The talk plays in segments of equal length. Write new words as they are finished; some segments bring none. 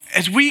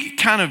as we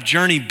kind of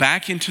journey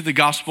back into the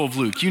Gospel of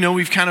Luke,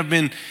 we've kind of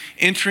been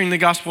entering the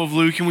Gospel of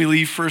Luke and we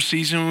leave for a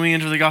season. When we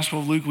enter the Gospel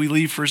of Luke, we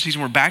leave for a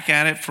season. We're back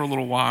at it for a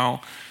little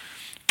while,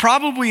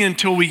 probably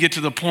until we get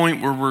to the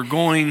point where we're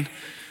going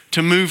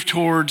to move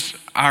towards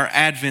our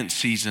Advent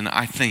season,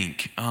 I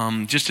think.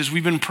 Just as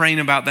we've been praying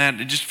about that,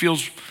 it just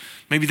feels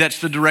maybe that's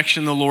the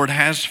direction the Lord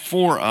has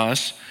for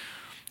us.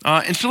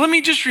 And so let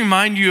me just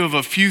remind you of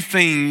a few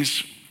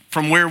things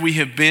from where we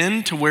have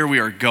been to where we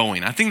are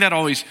going. I think that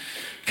always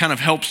kind of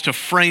helps to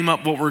frame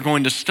up what we're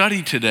going to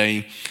study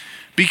today.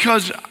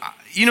 Because,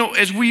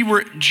 as we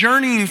were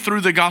journeying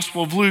through the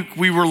Gospel of Luke,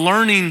 we were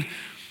learning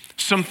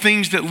some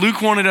things that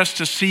Luke wanted us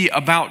to see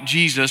about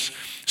Jesus,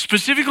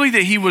 specifically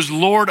that he was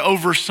Lord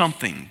over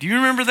something. Do you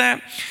remember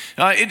that?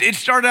 It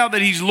started out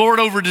that he's Lord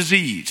over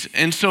disease.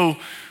 And so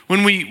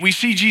when we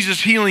see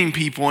Jesus healing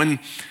people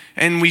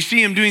and we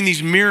see him doing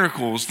these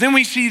miracles, then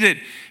we see that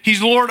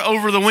he's Lord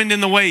over the wind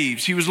and the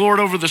waves. He was Lord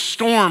over the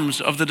storms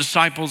of the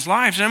disciples'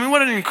 lives. I mean,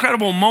 what an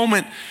incredible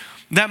moment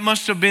that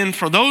must have been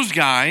for those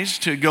guys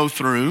to go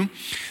through.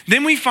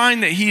 Then we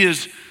find that he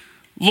is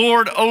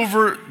Lord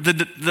over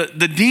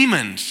the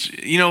demons,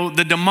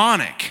 the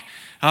demonic.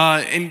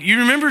 And you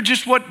remember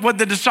just what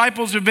the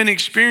disciples have been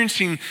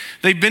experiencing.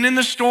 They've been in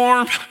the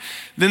storm,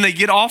 then they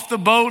get off the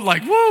boat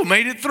like, whoa,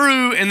 made it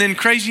through. And then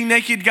crazy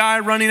naked guy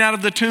running out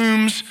of the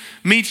tombs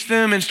meets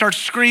them and starts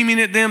screaming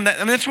at them.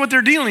 That's what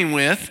they're dealing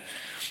with.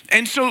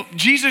 And so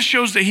Jesus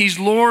shows that he's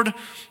Lord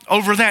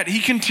over that. He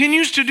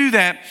continues to do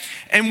that.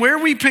 And where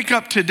we pick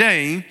up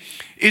today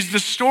is the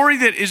story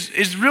that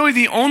is really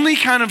the only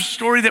kind of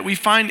story that we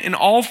find in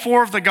all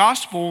four of the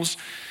Gospels.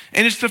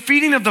 And it's the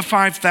feeding of the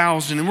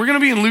 5,000. And we're going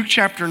to be in Luke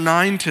chapter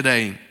 9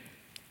 today.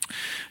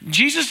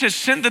 Jesus has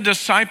sent the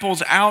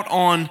disciples out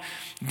on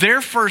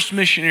their first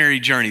missionary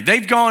journey.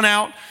 They've gone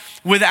out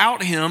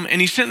without him, and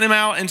he sent them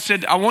out and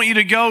said, I want you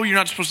to go. You're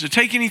not supposed to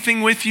take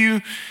anything with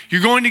you.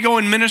 You're going to go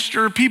and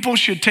minister. People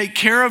should take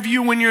care of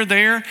you when you're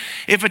there.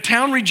 If a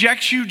town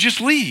rejects you,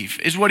 just leave,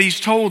 is what he's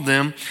told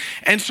them.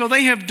 And so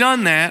they have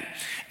done that.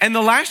 And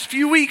the last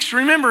few weeks,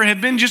 remember,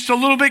 have been just a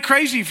little bit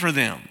crazy for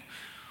them.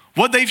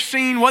 What they've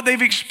seen, what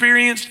they've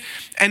experienced,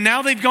 and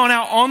now they've gone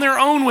out on their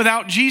own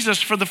without Jesus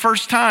for the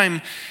first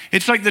time.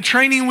 It's like the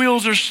training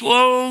wheels are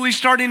slowly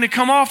starting to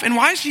come off. And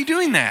why is he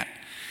doing that?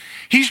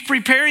 He's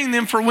preparing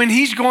them for when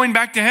he's going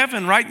back to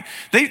heaven, right?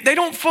 They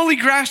don't fully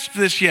grasp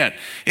this yet.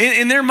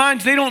 In their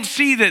minds, they don't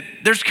see that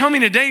there's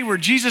coming a day where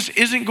Jesus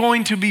isn't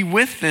going to be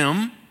with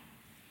them.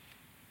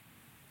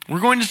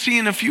 We're going to see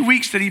in a few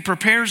weeks that he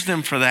prepares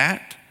them for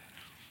that,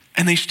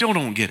 and they still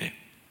don't get it.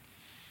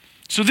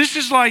 So this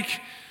is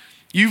like,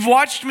 you've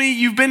watched me,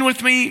 you've been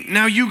with me,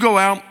 now you go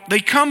out.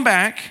 They come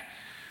back,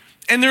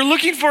 and they're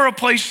looking for a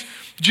place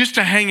just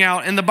to hang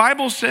out. And the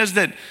Bible says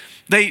that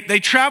they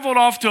traveled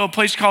off to a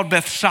place called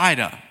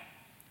Bethsaida.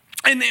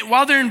 And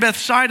while they're in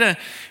Bethsaida,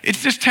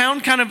 it's this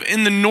town kind of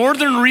in the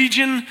northern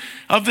region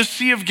of the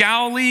Sea of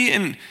Galilee.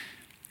 And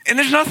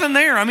there's nothing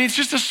there. I mean, it's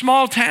just a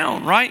small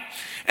town, right?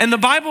 And the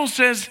Bible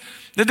says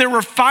that there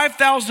were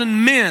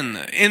 5,000 men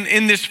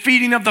in this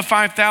feeding of the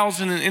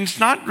 5,000. And it's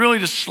not really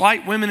to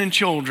slight women and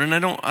children. I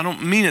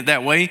don't mean it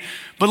that way.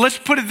 But let's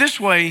put it this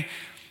way.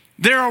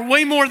 There are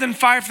way more than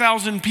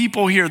 5,000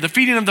 people here. The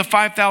feeding of the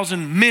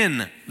 5,000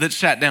 men that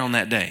sat down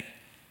that day.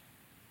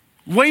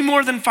 Way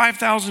more than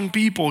 5,000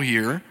 people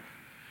here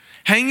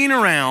hanging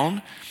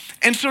around.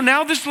 And so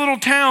now this little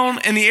town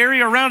and the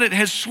area around it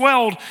has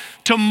swelled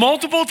to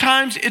multiple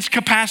times its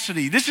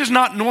capacity. This is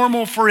not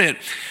normal for it.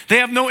 They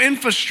have no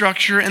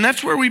infrastructure, and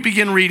that's where we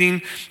begin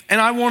reading. And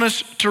I want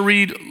us to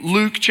read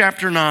Luke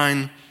chapter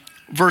 9,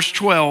 verse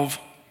 12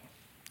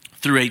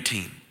 through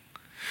 18.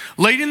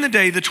 Late in the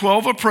day, the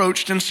 12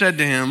 approached and said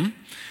to him,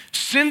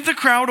 send the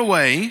crowd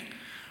away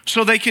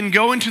so they can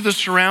go into the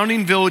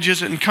surrounding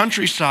villages and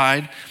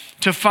countryside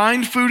to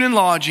find food and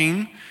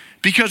lodging,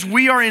 because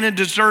we are in a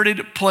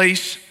deserted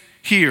place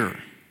here.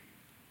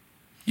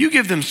 You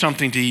give them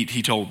something to eat,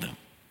 he told them.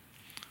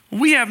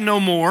 We have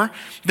no more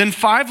than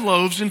 5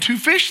 loaves and 2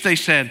 fish, they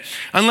said,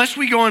 unless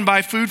we go and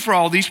buy food for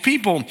all these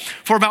people.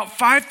 For about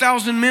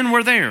 5,000 men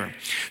were there.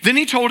 Then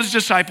he told his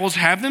disciples,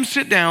 have them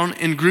sit down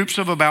in groups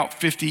of about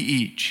 50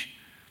 each.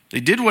 They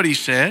did what he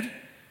said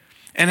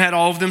and had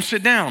all of them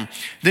sit down.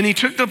 Then he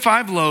took the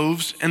 5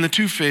 loaves and the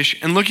 2 fish,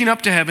 and looking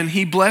up to heaven,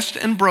 he blessed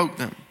and broke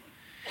them.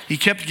 He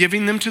kept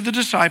giving them to the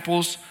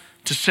disciples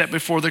to set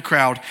before the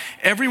crowd.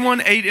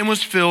 Everyone ate and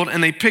was filled,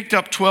 and they picked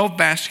up 12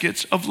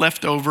 baskets of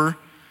leftover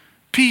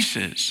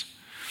pieces.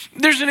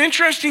 There's an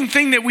interesting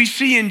thing that we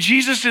see in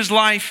Jesus'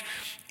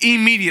 life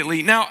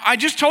immediately. Now, I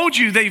just told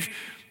you they've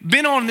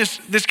been on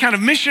this kind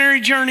of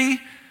missionary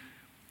journey.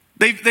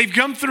 They've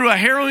come through a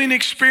harrowing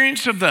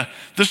experience of the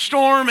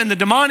storm and the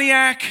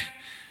demoniac,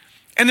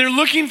 and they're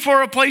looking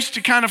for a place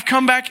to kind of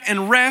come back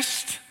and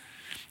rest.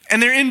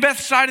 And they're in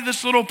Bethsaida,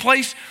 this little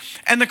place,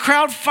 and the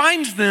crowd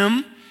finds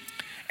them,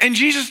 and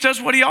Jesus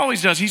does what he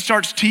always does. He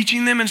starts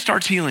teaching them and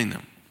starts healing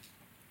them.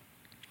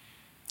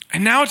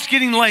 And now it's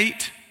getting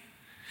late,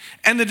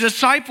 and the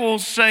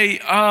disciples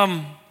say,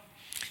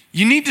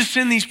 you need to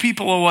send these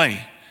people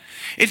away.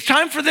 It's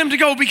time for them to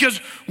go because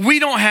we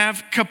don't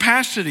have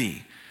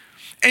capacity.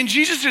 And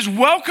Jesus is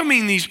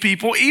welcoming these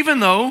people, even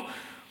though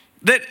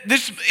that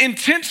this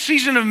intense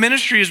season of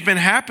ministry has been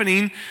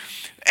happening.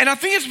 And I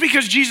think it's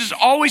because Jesus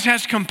always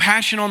has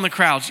compassion on the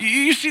crowds.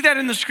 You see that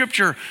in the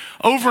scripture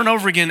over and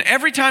over again.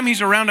 Every time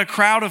he's around a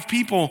crowd of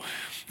people,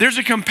 there's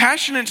a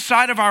compassionate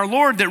side of our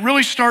Lord that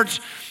really starts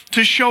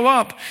to show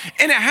up.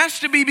 And it has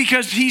to be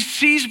because he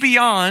sees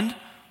beyond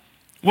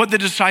what the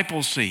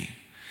disciples see.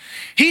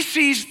 He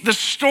sees the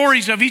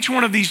stories of each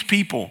one of these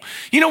people.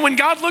 You know, when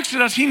God looks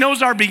at us, he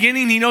knows our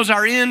beginning, he knows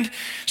our end.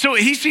 So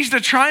he sees the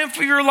triumph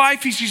of your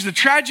life, he sees the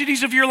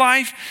tragedies of your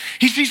life.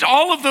 He sees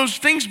all of those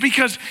things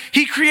because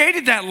he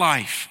created that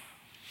life.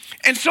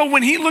 And so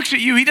when he looks at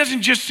you, he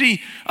doesn't just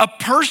see a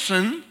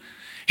person,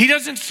 he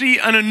doesn't see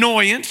an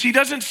annoyance, he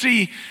doesn't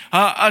see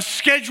a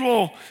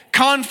schedule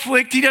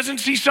conflict, he doesn't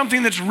see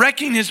something that's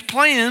wrecking his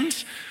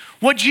plans.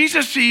 What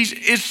Jesus sees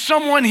is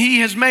someone he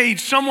has made,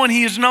 someone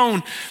he has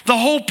known, the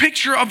whole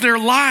picture of their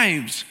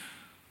lives.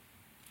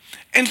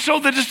 And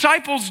so the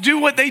disciples do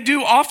what they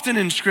do often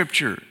in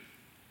Scripture,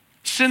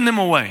 send them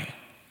away.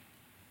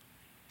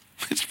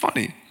 It's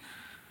funny.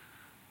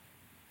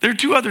 There are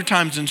two other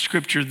times in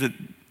Scripture that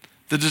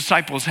the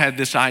disciples had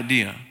this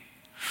idea.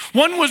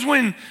 One was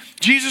when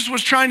Jesus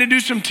was trying to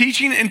do some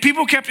teaching and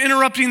people kept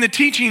interrupting the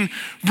teaching,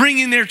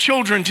 bringing their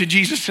children to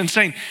Jesus and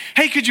saying,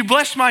 hey, could you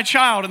bless my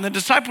child? And the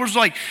disciples were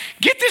like,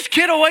 get this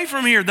kid away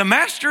from here. The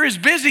master is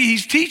busy,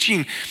 he's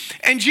teaching.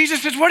 And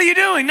Jesus says, what are you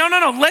doing? No,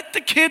 let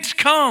the kids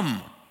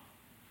come.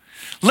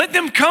 Let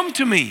them come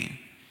to me.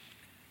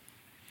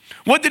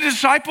 What the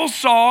disciples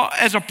saw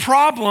as a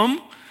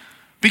problem,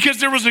 because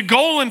there was a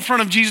goal in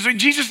front of Jesus,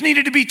 Jesus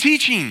needed to be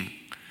teaching.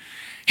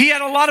 He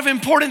had a lot of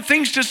important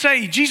things to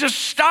say. Jesus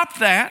stopped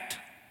that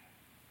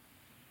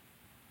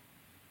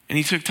and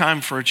he took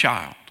time for a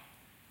child.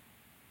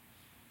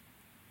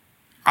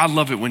 I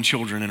love it when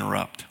children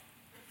interrupt,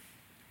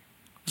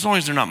 as long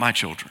as they're not my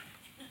children.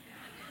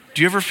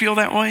 Do you ever feel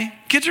that way?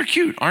 Kids are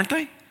cute, aren't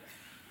they?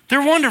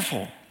 They're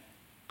wonderful.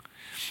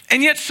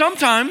 And yet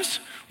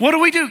sometimes, what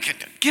do?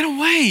 Get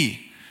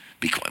away.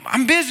 Be quiet.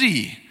 I'm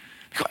busy.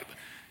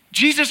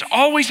 Jesus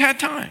always had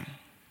time.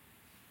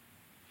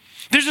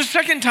 There's a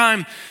second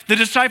time the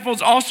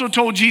disciples also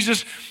told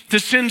Jesus to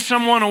send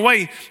someone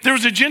away. There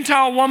was a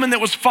Gentile woman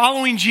that was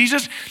following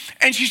Jesus,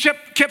 and she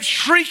kept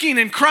shrieking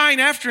and crying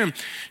after him,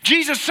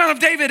 Jesus, Son of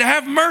David,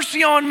 have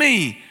mercy on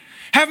me.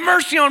 Have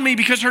mercy on me,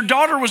 because her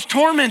daughter was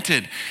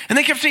tormented. And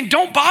they kept saying,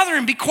 don't bother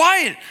him, be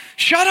quiet,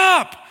 shut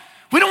up.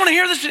 We don't want to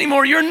hear this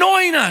anymore, you're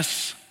annoying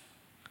us.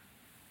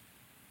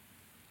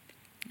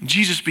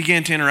 Jesus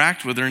began to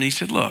interact with her and he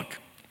said, look,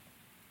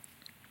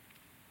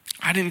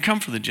 I didn't come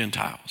for the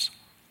Gentiles.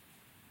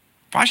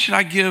 Why should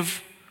I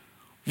give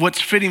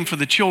what's fitting for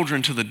the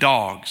children to the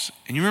dogs?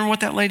 And you remember what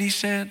that lady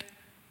said?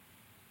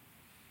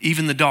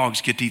 Even the dogs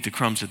get to eat the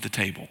crumbs at the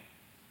table.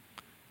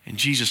 And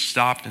Jesus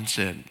stopped and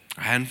said,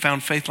 I hadn't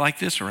found faith like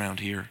this around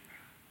here.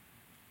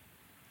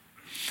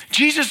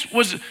 Jesus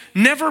was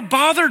never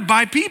bothered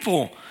by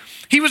people.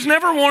 He was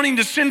never wanting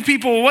to send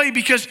people away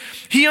because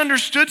he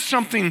understood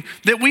something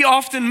that we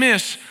often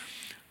miss.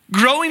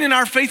 Growing in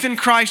our faith in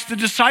Christ, the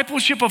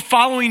discipleship of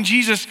following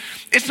Jesus,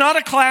 it's not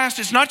a class,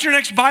 it's not your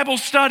next Bible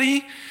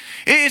study,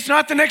 it's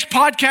not the next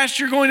podcast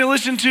you're going to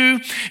listen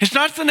to, it's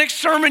not the next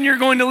sermon you're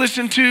going to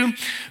listen to.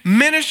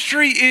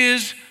 Ministry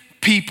is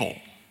people.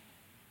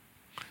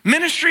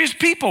 Ministry is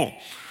people.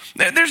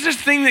 There's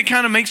this thing that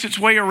kind of makes its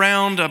way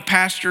around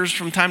pastors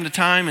from time to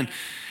time,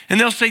 and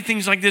they'll say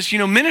things like this,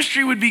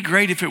 ministry would be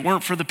great if it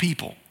weren't for the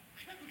people.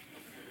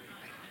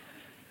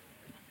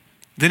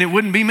 Then it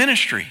wouldn't be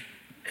ministry.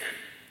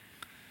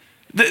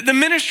 The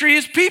ministry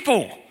is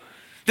people.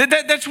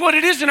 That's what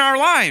it is in our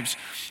lives.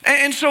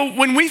 And so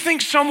when we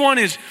think someone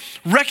is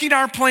wrecking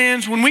our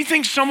plans, when we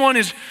think someone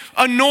is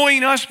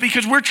annoying us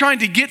because we're trying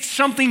to get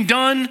something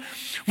done,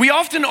 we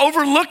often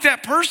overlook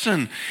that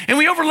person and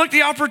we overlook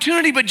the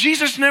opportunity, but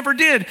Jesus never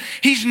did.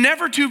 He's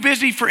never too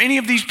busy for any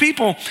of these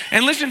people.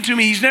 And listen to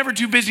me, he's never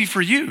too busy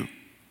for you.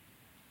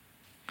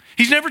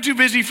 He's never too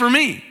busy for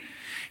me.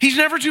 He's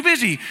never too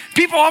busy.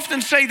 People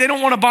often say they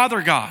don't want to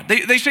bother God.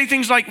 They say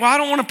things like, well, I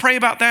don't want to pray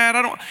about that.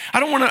 I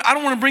don't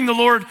want to bring the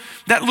Lord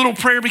that little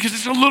prayer because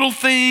it's a little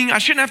thing. I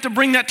shouldn't have to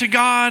bring that to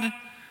God.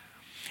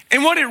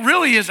 And what it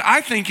really is,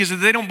 I think, is that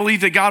they don't believe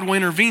that God will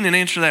intervene and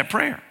answer that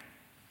prayer.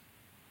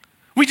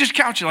 We just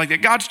couch it like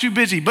that. God's too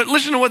busy. But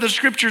listen to what the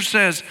scripture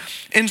says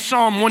in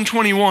Psalm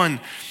 121.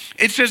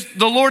 It says,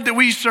 the Lord that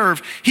we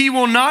serve, he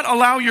will not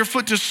allow your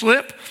foot to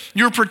slip.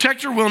 Your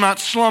protector will not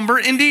slumber.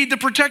 Indeed, the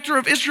protector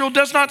of Israel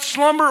does not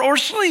slumber or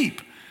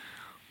sleep.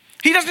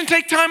 He doesn't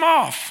take time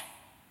off.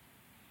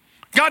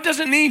 God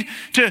doesn't need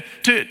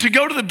to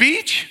go to the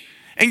beach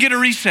and get a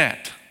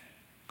reset.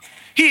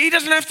 He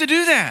doesn't have to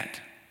do that.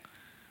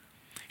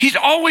 He's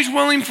always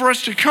willing for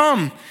us to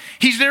come.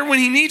 He's there when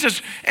he needs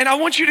us. And I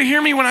want you to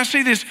hear me when I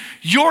say this.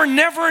 You're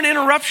never an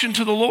interruption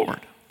to the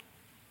Lord.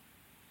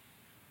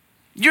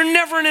 You're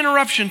never an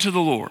interruption to the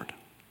Lord.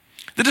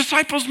 The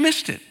disciples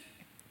missed it.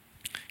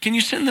 Can you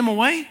send them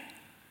away?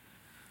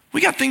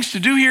 We got things to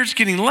do here. It's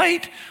getting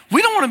late.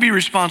 We don't want to be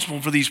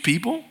responsible for these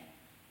people.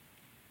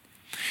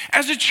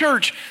 As a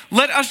church,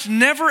 let us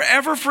never,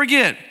 ever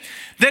forget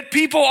that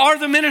people are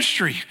the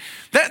ministry.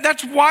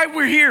 That's why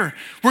we're here.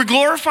 We're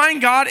glorifying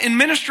God and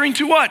ministering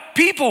to what?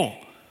 People.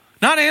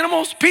 Not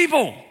animals,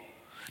 people.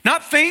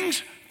 Not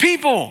things,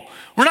 people.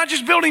 We're not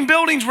just building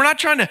buildings. We're not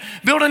trying to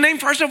build a name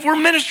for ourselves. We're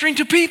ministering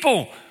to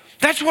people.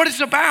 That's what it's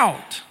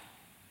about.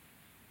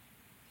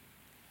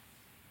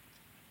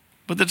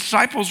 But the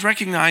disciples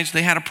recognized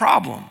they had a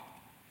problem.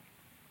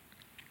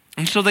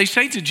 And so they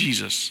say to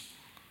Jesus,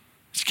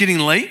 it's getting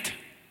late.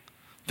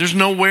 There's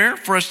nowhere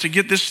for us to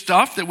get this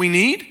stuff that we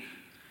need.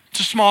 It's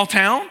a small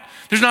town.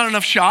 There's not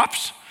enough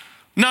shops,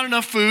 not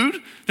enough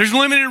food. There's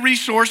limited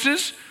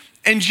resources.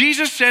 And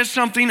Jesus says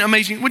something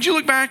amazing. Would you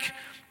look back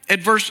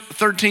at verse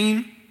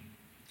 13?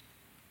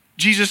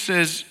 Jesus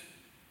says,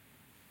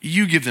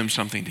 you give them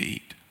something to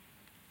eat.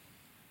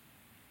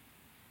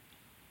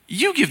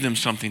 You give them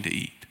something to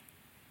eat.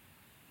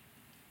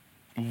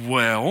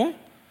 Well,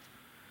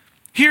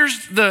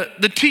 here's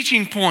the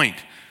teaching point.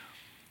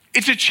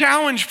 It's a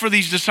challenge for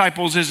these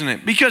disciples, isn't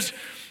it? Because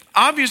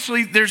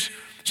obviously there's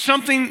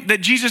something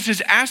that Jesus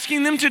is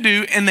asking them to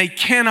do and they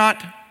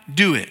cannot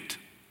do it.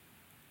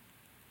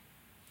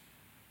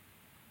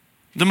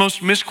 The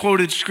most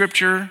misquoted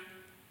scripture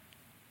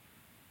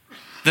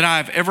that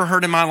I've ever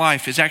heard in my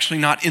life is actually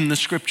not in the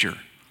scripture.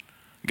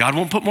 God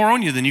won't put more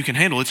on you than you can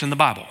handle. It's in the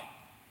Bible.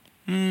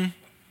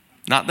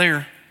 Not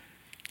there.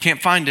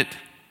 Can't find it.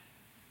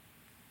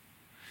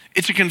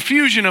 It's a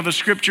confusion of a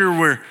scripture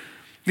where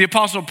the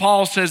Apostle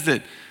Paul says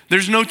that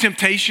there's no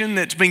temptation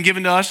that's been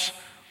given to us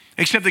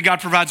except that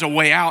God provides a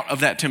way out of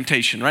that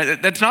temptation,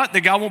 right? That's not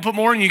that God won't put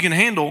more than you can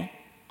handle.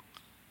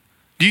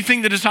 Do you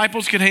think the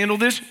disciples could handle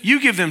this? You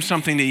give them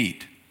something to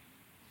eat.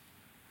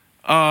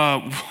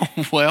 Let's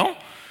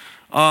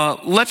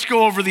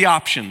go over the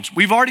options.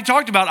 We've already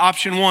talked about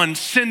option 1,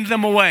 send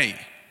them away.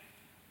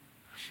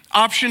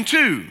 Option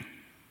 2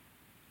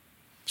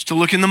 is to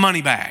look in the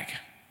money bag.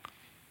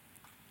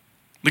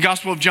 The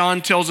Gospel of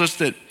John tells us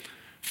that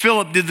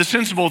Philip did the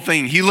sensible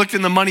thing. He looked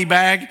in the money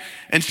bag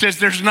and says,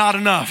 there's not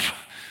enough.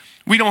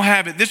 We don't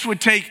have it. This would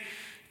take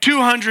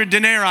 200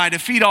 denarii to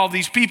feed all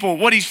these people.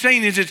 What he's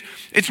saying is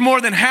it's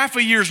more than half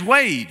a year's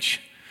wage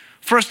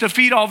for us to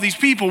feed all these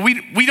people.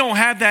 We don't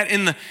have that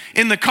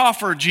in the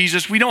coffer,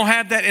 Jesus. We don't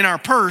have that in our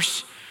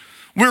purse.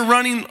 We're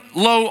running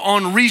low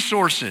on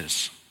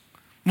resources.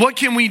 What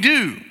can we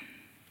do?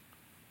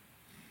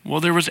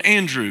 Well, there was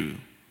Andrew,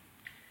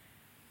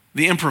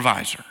 the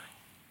improviser.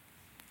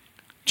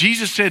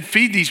 Jesus said,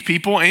 feed these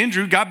people.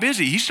 Andrew got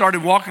busy. He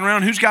started walking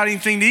around. Who's got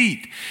anything to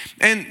eat?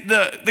 And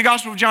the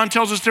Gospel of John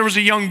tells us there was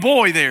a young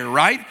boy there,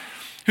 right?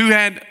 Who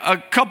had a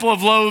couple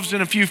of loaves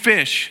and a few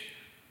fish.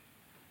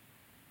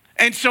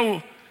 And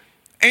so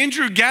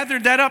Andrew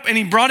gathered that up and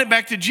he brought it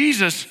back to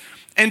Jesus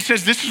and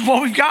says, this is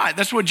what we've got.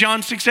 That's what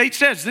John 6:8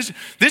 says.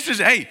 This is,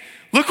 hey,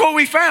 look what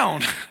we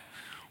found.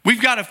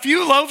 We've got a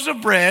few loaves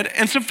of bread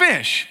and some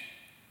fish.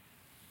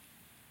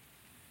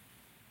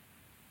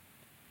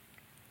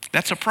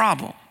 That's a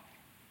problem.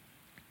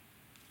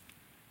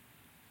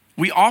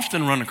 We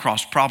often run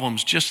across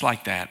problems just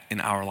like that in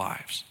our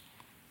lives.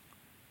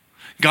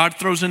 God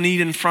throws a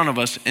need in front of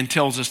us and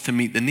tells us to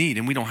meet the need,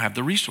 and we don't have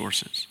the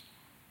resources.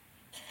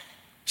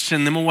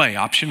 Send them away,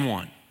 option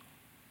 1.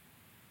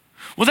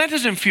 Well, that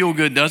doesn't feel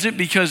good, does it?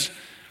 Because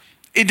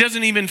it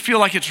doesn't even feel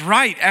like it's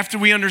right after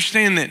we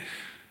understand that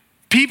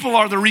people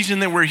are the reason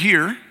that we're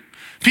here.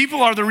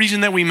 People are the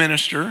reason that we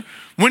minister.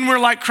 When we're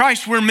like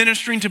Christ, we're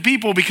ministering to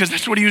people because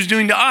that's what he was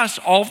doing to us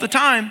all the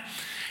time.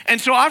 And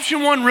so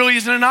option 1 really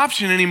isn't an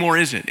option anymore,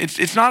 is it?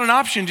 It's not an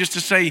option just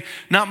to say,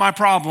 not my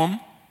problem.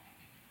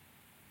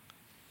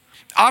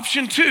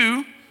 Option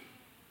 2,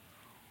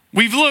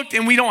 we've looked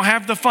and we don't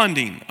have the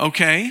funding,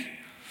 okay?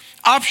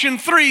 Option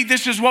 3,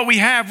 this is what we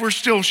have, we're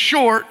still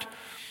short.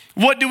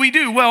 What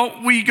do?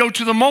 Well, we go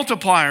to the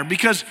multiplier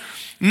because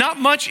not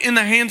much in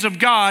the hands of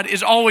God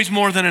is always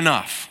more than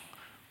enough.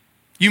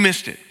 You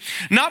missed it.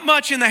 Not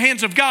much in the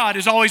hands of God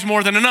is always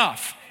more than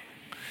enough.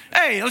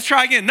 Hey, let's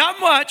try again. Not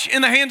much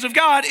in the hands of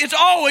God is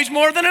always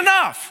more than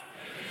enough.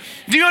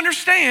 Do you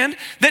understand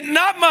that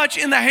not much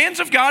in the hands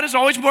of God is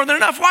always more than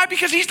enough? Why?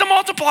 Because he's the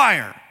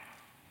multiplier.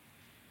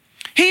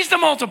 He's the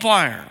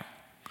multiplier.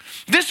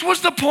 This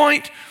was the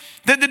point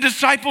that the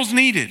disciples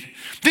needed.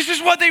 This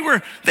is what they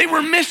were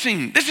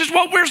missing. This is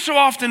what we're so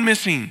often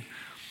missing.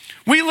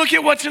 We look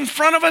at what's in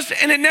front of us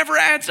and it never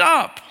adds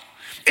up.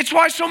 It's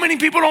why so many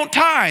people don't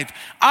tithe.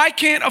 I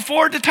can't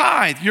afford to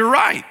tithe. You're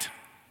right.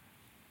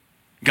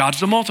 God's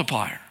the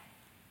multiplier.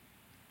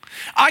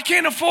 I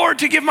can't afford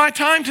to give my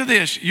time to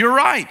this. You're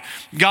right.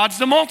 God's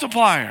the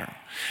multiplier.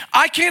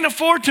 I can't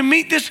afford to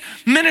meet this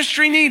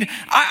ministry need.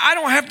 I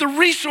don't have the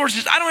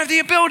resources. I don't have the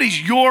abilities.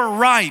 You're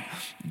right.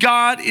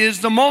 God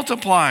is the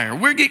multiplier.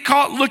 We get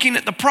caught looking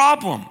at the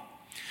problem,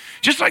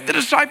 just like the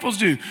disciples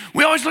do.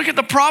 We always look at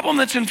the problem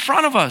that's in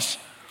front of us.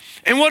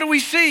 And what do we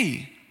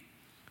see?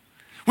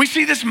 We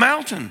see this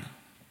mountain,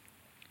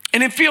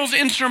 and it feels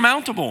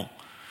insurmountable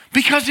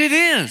because it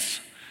is.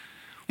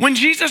 When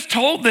Jesus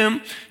told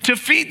them to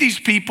feed these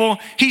people,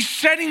 he's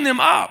setting them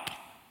up.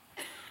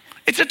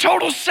 It's a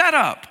total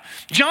setup.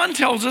 John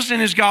tells us in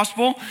his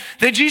gospel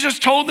that Jesus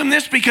told them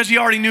this because he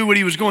already knew what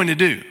he was going to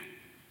do.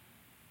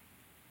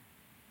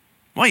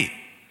 Wait,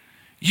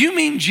 you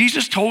mean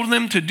Jesus told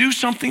them to do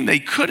something they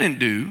couldn't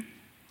do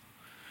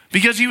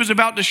because he was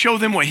about to show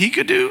them what he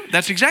could do?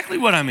 That's exactly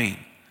what I mean.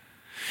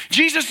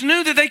 Jesus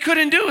knew that they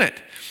couldn't do it.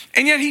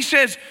 And yet he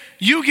says,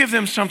 you give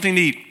them something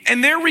to eat.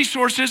 And their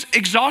resources,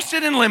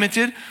 exhausted and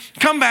limited,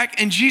 come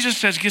back, and Jesus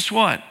says, guess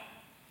what?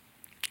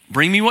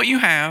 Bring me what you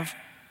have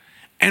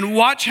and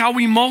watch how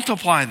we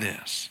multiply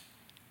this.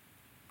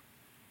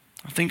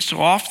 I think so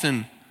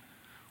often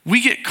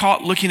we get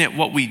caught looking at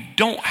what we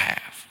don't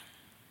have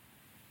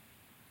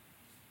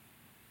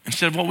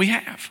instead of what we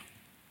have.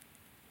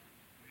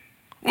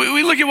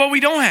 We look at what we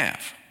don't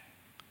have.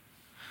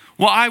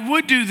 Well, I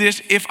would do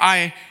this if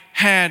I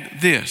had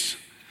this.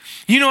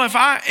 You know, if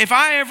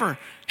I ever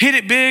hit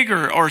it big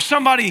or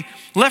somebody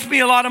left me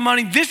a lot of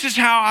money, this is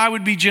how I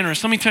would be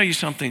generous. Let me tell you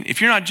something. If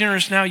you're not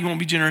generous now, you won't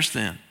be generous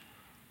then.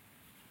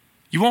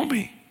 You won't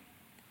be.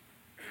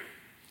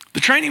 The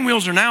training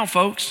wheels are now,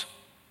 folks.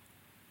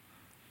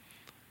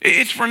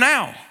 It's for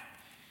now.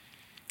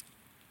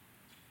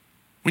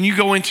 When you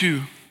go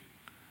into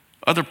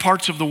other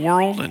parts of the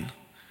world and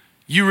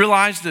you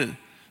realize that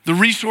the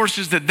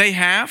resources that they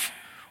have,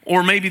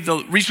 or maybe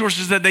the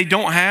resources that they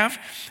don't have,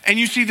 and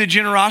you see the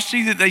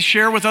generosity that they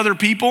share with other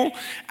people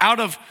out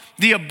of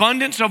the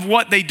abundance of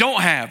what they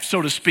don't have,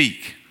 so to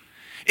speak,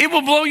 it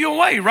will blow you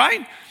away,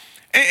 right?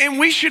 And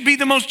we should be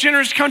the most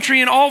generous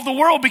country in all of the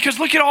world because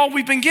look at all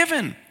we've been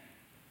given.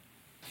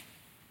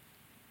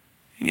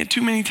 And yet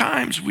too many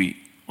times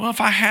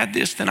if I had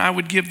this, then I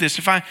would give this.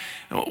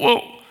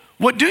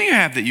 What do you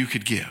have that you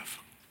could give?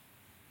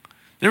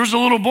 There was a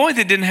little boy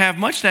that didn't have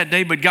much that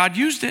day, but God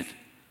used it.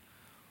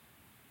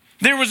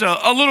 There was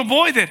a little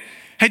boy that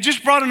had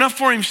just brought enough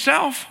for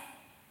himself.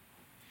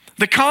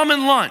 The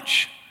common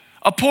lunch,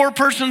 a poor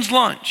person's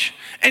lunch,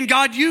 and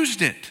God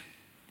used it.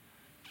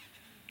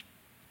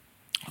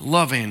 I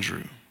love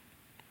Andrew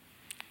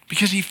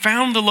because he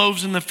found the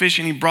loaves and the fish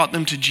and he brought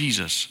them to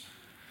Jesus.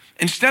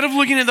 Instead of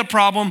looking at the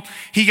problem,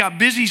 he got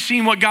busy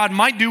seeing what God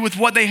might do with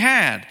what they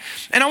had.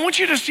 And I want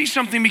you to see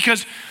something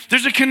because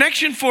there's a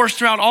connection for us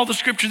throughout all the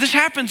scripture. This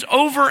happens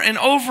over and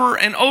over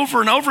and over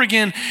and over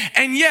again,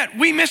 and yet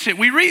we miss it.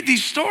 We read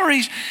these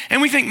stories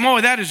and we think,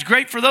 boy, that is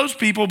great for those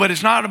people, but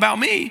it's not about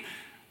me.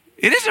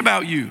 It is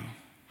about you.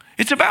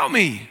 It's about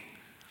me.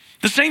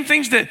 The same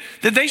things that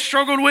they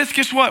struggled with,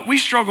 guess what? We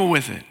struggle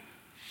with it.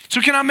 So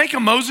can I make a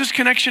Moses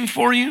connection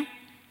for you?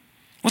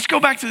 Let's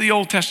go back to the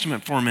Old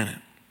Testament for a minute.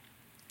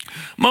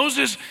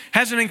 Moses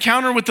has an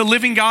encounter with the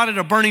living God at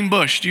a burning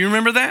bush. Do you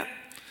remember that?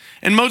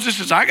 And Moses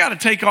says, I got to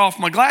take off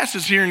my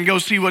glasses here and go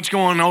see what's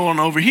going on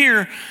over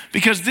here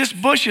because this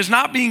bush is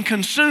not being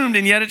consumed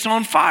and yet it's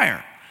on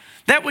fire.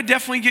 That would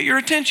definitely get your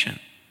attention.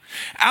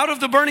 Out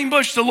of the burning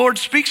bush, the Lord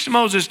speaks to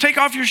Moses, take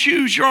off your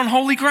shoes, you're on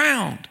holy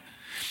ground.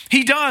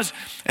 He does.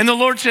 And the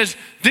Lord says,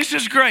 this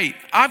is great.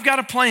 I've got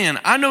a plan.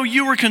 I know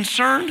you were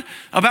concerned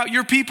about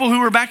your people who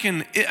were back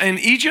in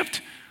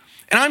Egypt,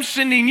 and I'm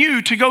sending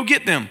you to go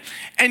get them.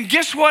 And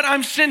guess what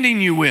I'm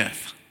sending you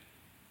with?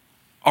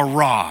 A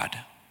rod.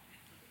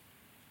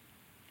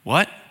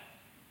 What?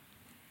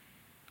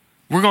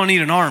 We're going to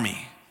need an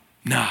army.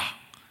 Nah.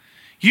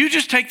 You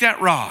just take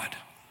that rod.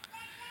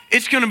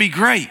 It's going to be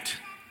great.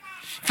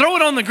 Throw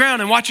it on the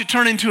ground and watch it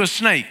turn into a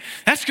snake.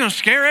 That's going to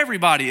scare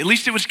everybody. At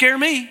least it would scare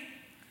me.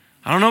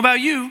 I don't know about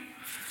you.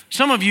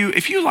 Some of you,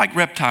 if you like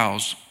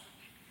reptiles,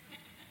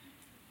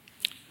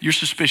 you're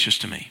suspicious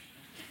to me.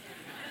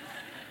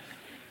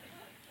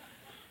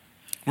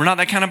 We're not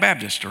that kind of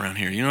Baptist around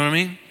here, you know what I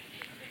mean?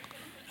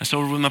 That's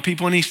over with my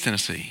people in East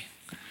Tennessee.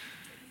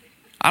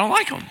 I don't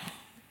like them.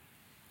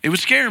 It would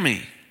scare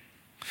me.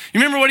 You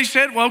remember what he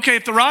said? Well, okay,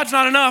 if the rod's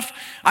not enough,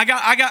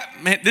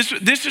 man,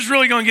 this is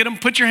really going to get them.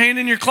 Put your hand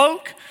in your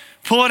cloak,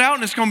 pull it out,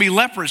 and it's going to be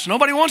leprous.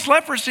 Nobody wants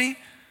leprosy.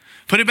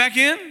 Put it back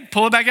in,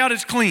 pull it back out,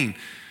 it's clean.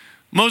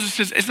 Moses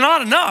says, it's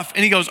not enough.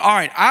 And he goes, all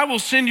right, I will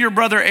send your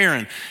brother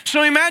Aaron.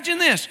 So imagine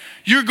this.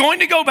 You're going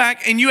to go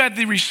back and you have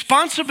the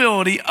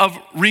responsibility of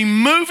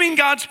removing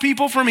God's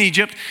people from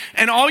Egypt,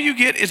 and all you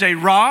get is a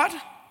rod,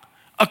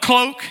 a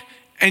cloak,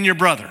 and your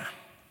brother.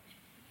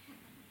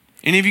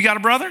 Any of you got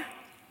a brother?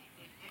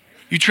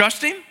 You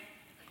trust him?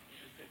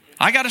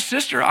 I got a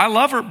sister. I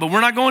love her, but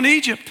we're not going to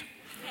Egypt.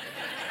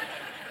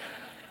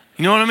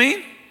 You know what I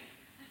mean?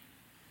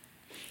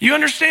 You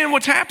understand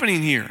what's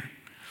happening here.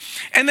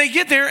 And they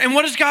get there, and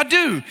what does God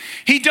do?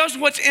 He does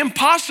what's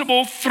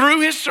impossible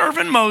through his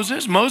servant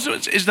Moses.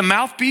 Moses is the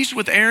mouthpiece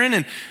with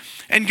Aaron,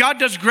 and God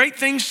does great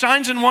things,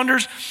 signs and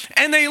wonders,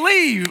 and they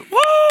leave.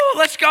 Woo,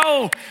 let's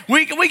go.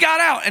 We got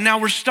out, and now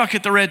we're stuck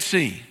at the Red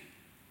Sea.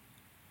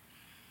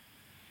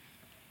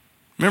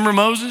 Remember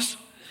Moses?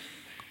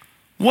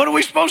 What are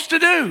we supposed to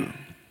do?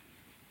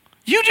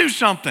 You do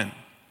something.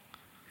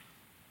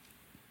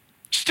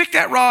 Stick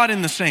that rod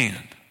in the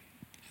sand.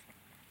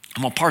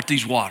 I'm going to part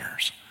these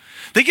waters.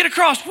 They get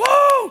across.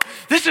 Whoa,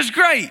 this is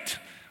great.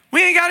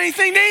 We ain't got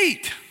anything to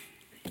eat.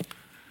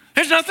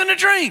 There's nothing to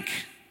drink.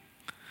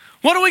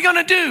 What are we going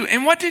to do?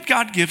 And what did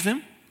God give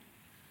them?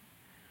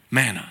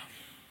 Manna.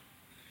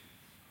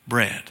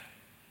 Bread.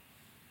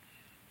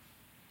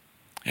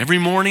 Every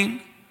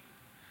morning,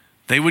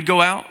 they would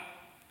go out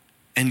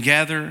and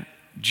gather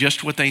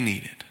just what they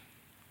needed.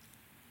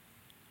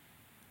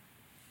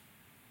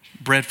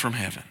 Bread from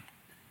heaven.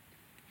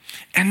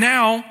 And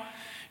now,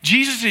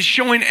 Jesus is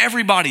showing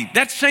everybody,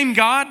 that same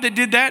God that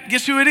did that,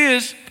 guess who it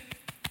is?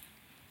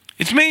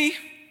 It's me.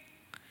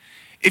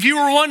 If you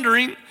were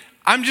wondering,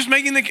 I'm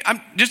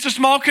just a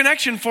small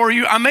connection for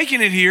you. I'm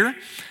making it here.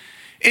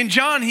 In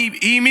John,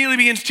 he immediately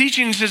begins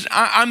teaching and says,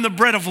 I'm the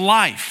bread of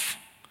life.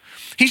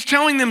 He's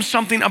telling them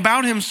something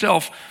about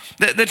himself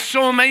that's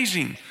so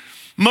amazing.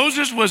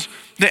 Moses was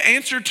the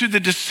answer to the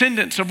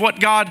descendants of what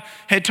God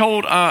had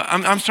told, the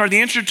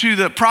answer to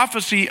the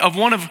prophecy of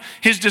one of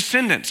his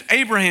descendants,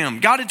 Abraham.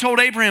 God had told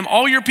Abraham,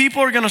 all your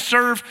people are going to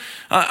serve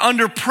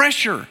under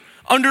pressure,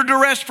 under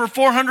duress for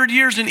 400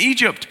 years in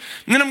Egypt.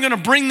 And then I'm going to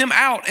bring them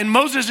out. And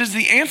Moses is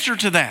the answer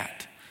to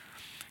that.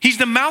 He's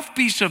the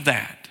mouthpiece of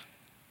that.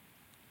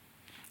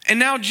 And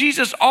now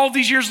Jesus, all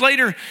these years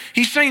later,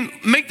 he's saying,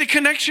 make the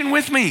connection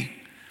with me.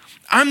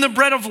 I'm the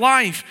bread of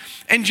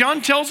life. And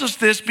John tells us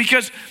this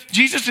because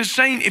Jesus is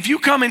saying, if you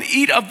come and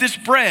eat of this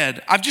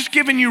bread, I've just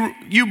given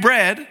you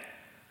bread,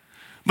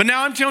 but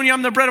now I'm telling you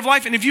I'm the bread of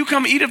life. And if you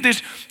come eat of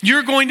this,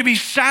 you're going to be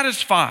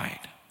satisfied.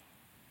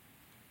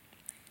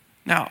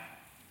 Now,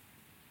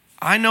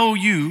 I know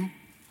you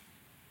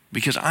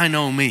because I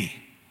know me.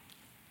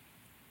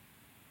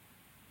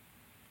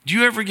 Do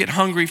you ever get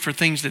hungry for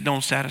things that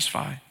don't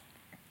satisfy?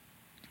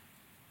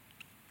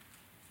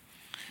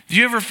 Do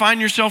you ever find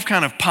yourself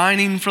kind of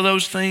pining for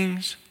those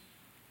things?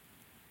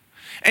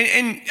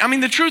 And I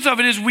mean, the truth of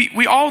it is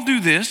we all do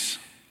this.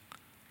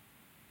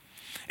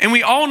 And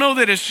we all know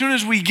that as soon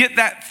as we get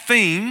that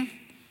thing,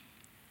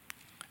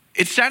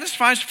 it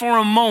satisfies for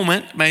a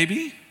moment,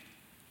 maybe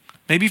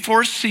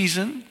for a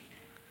season,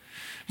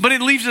 but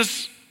it leaves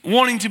us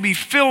wanting to be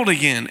filled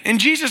again.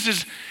 And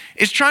Jesus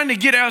is trying to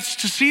get us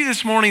to see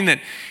this morning that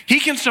he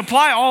can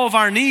supply all of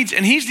our needs,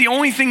 and he's the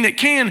only thing that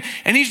can,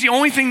 and he's the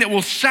only thing that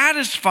will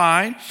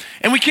satisfy,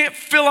 and we can't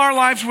fill our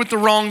lives with the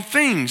wrong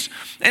things.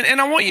 And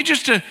I want you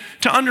just to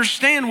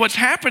understand what's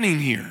happening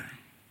here.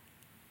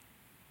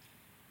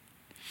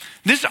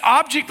 This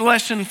object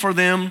lesson for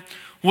them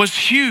was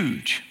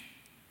huge.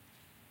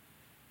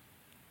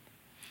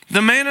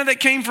 The manna that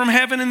came from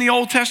heaven in the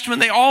Old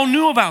Testament, they all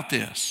knew about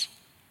this.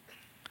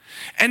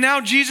 And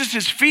now Jesus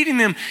is feeding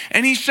them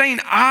and he's saying,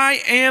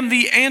 I am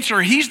the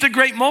answer. He's the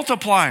great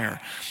multiplier.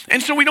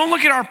 And so we don't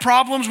look at our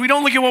problems. We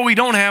don't look at what we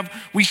don't have.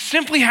 We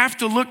simply have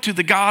to look to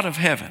the God of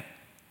heaven.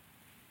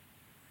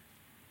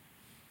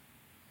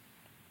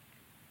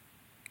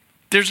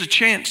 There's a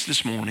chance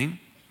this morning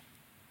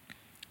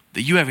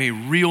that you have a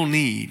real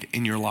need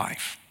in your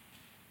life.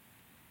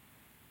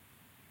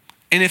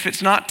 And if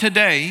it's not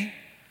today,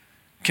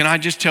 can I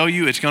just tell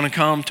you it's going to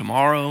come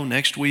tomorrow,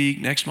 next week,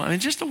 next month?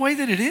 It's just the way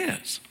that it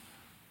is.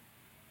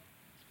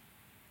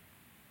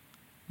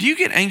 Do you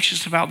get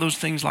anxious about those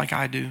things like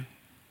I do?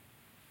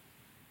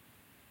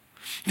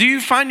 Do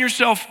you find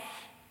yourself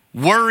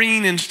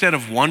worrying instead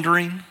of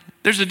wondering?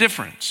 There's a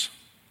difference.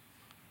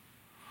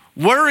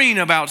 Worrying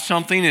about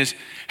something is,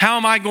 how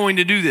am I going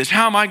to do this?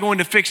 How am I going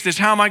to fix this?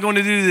 How am I going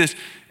to do this?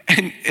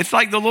 And it's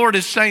like the Lord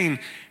is saying,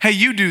 hey,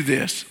 you do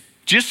this,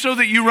 just so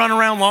that you run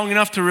around long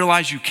enough to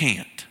realize you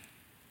can't.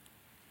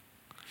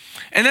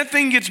 And that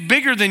thing gets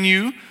bigger than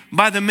you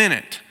by the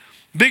minute,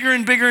 bigger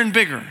and bigger and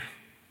bigger.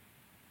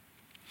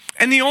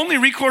 And the only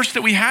recourse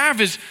that we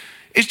have is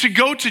to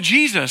go to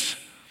Jesus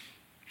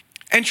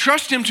and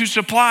trust him to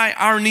supply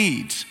our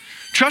needs.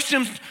 Trust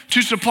him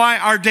to supply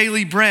our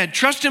daily bread.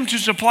 Trust him to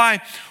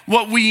supply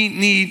what we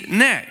need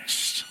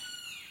next.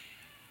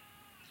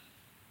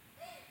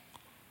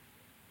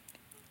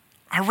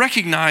 I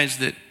recognize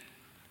that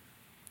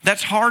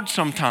that's hard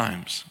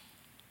sometimes.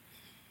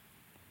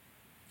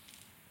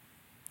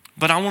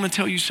 But I want to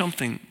tell you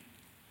something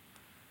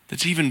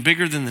that's even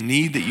bigger than the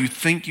need that you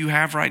think you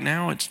have right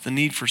now. It's the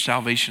need for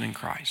salvation in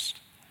Christ.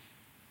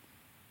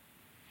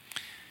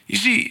 You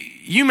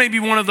see, you may be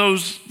one of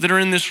those that are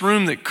in this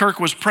room that Kirk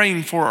was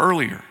praying for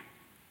earlier.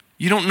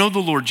 You don't know the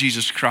Lord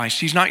Jesus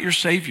Christ. He's not your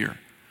Savior.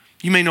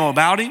 You may know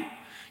about him.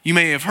 You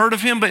may have heard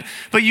of him, but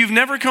you've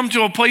never come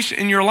to a place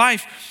in your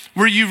life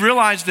where you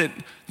realize that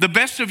the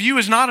best of you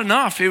is not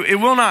enough. It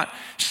will not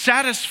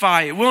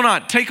satisfy. It will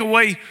not take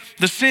away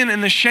the sin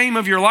and the shame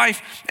of your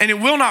life. And it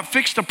will not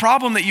fix the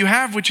problem that you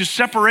have, which is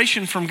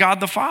separation from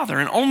God the Father.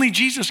 And only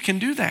Jesus can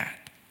do that.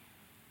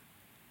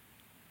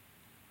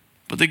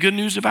 But the good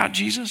news about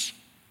Jesus,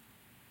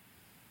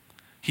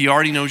 he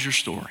already knows your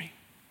story.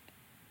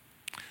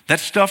 That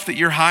stuff that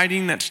you're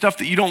hiding, that stuff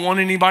that you don't want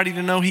anybody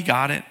to know, he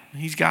got it.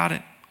 He's got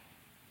it.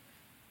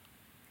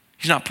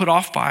 He's not put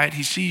off by it.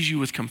 He sees you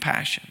with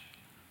compassion.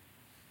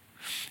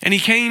 And he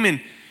came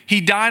and he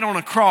died on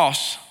a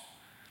cross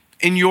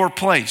in your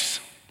place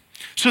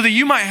so that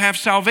you might have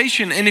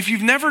salvation. And if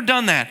you've never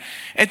done that,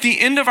 at the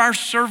end of our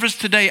service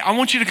today, I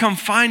want you to come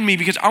find me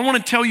because I want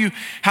to tell you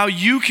how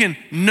you can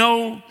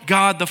know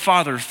God the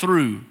Father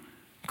through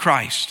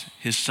Christ,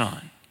 his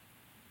Son.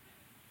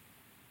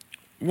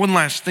 One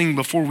last thing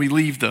before we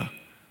leave the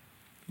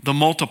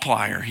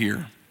multiplier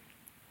here.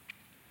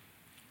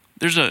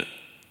 There's an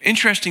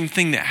interesting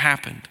thing that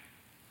happened.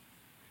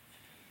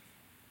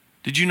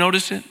 Did you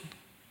notice it?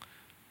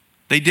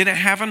 They didn't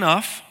have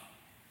enough.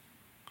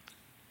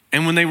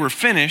 And when they were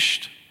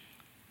finished,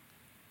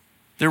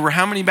 there were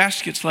how many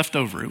baskets left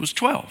over? It was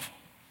 12.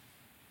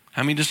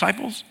 How many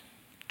disciples?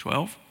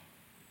 12.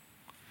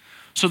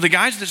 So the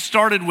guys that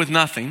started with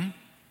nothing,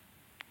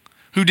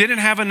 who didn't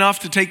have enough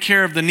to take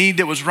care of the need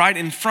that was right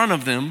in front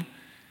of them,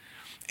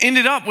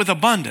 ended up with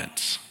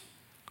abundance.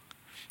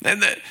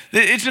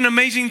 It's an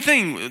amazing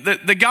thing.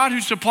 The God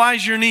who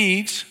supplies your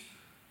needs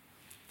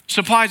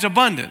supplies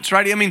abundance,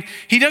 right? I mean,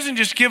 he doesn't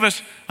just give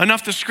us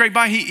enough to scrape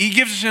by. He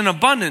gives us an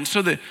abundance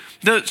so that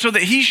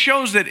he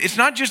shows that it's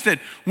not just that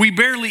we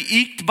barely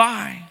eked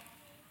by,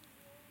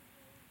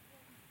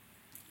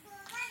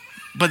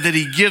 but that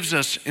he gives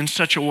us in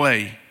such a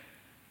way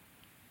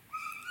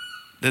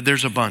that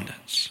there's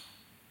abundance.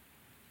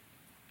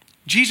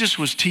 Jesus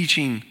was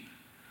teaching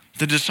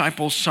the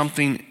disciples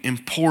something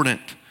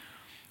important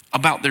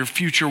about their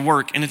future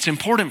work, and it's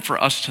important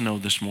for us to know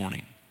this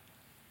morning.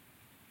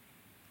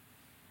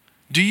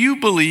 Do you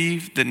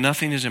believe that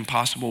nothing is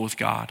impossible with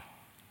God?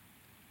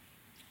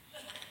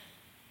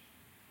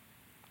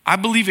 I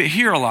believe it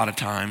here a lot of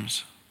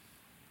times.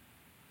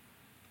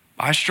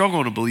 I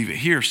struggle to believe it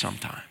here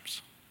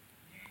sometimes.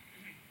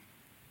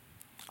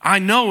 I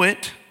know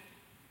it,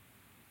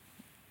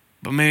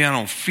 but maybe I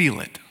don't feel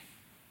it.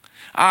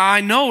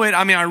 I know it.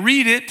 I mean, I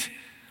read it.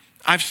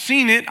 I've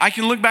seen it. I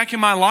can look back in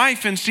my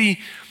life and see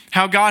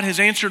how God has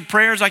answered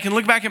prayers. I can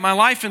look back at my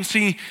life and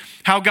see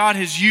how God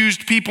has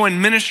used people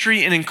in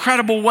ministry in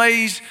incredible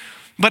ways.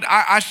 But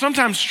I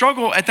sometimes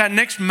struggle at that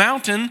next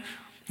mountain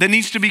that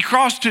needs to be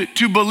crossed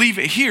to believe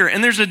it here.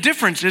 And there's a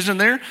difference, isn't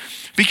there?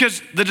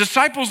 Because the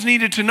disciples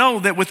needed to know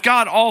that with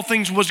God, all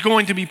things was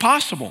going to be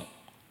possible.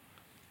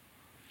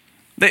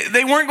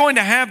 They weren't going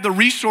to have the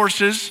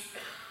resources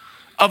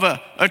of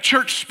a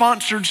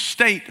church-sponsored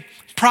state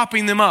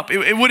propping them up.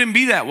 It wouldn't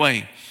be that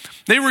way.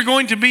 They were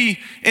going to be,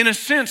 in a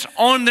sense,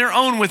 on their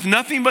own with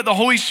nothing but the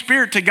Holy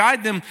Spirit to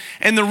guide them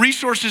and the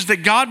resources that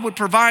God would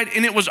provide,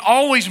 and it was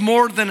always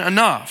more than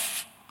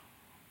enough.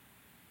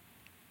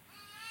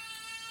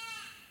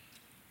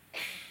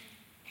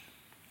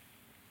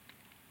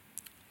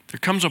 There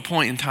comes a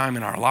point in time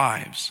in our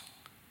lives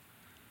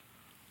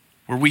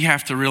where we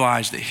have to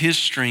realize that his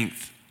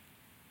strength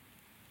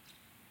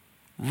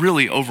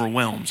really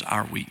overwhelms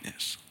our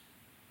weakness.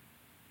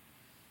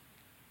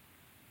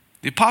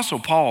 The Apostle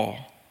Paul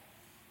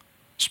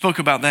spoke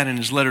about that in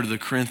his letter to the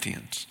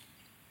Corinthians.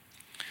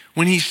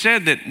 When he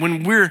said that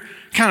when we're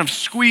kind of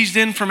squeezed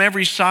in from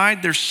every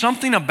side, there's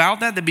something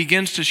about that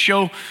begins to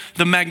show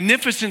the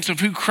magnificence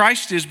of who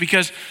Christ is,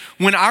 because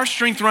when our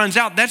strength runs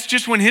out, that's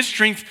just when his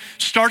strength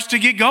starts to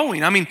get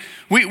going. I mean,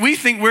 we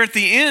think we're at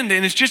the end,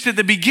 and it's just at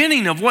the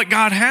beginning of what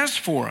God has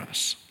for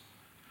us.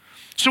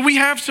 So we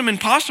have some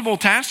impossible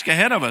task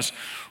ahead of us.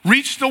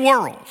 Reach the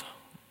world.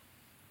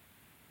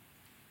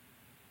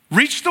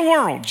 Reach the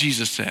world,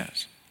 Jesus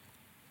says.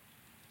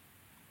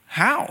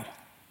 How?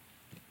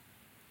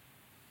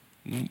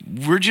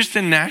 We're just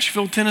in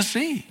Nashville,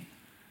 Tennessee.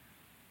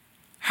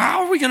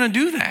 How are we going to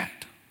do that?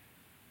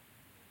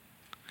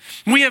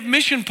 We have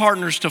mission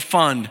partners to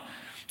fund.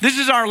 This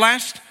is our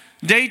last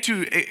day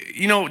to,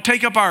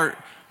 take up our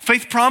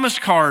faith promise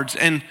cards.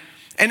 And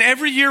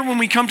every year when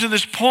we come to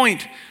this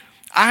point,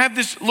 I have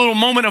this little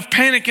moment of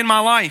panic in my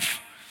life.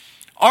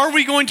 Are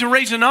we going to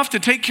raise enough to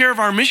take care of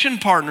our mission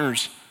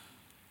partners?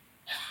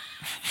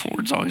 The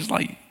Lord's always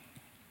like,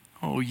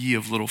 oh, ye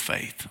of little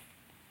faith.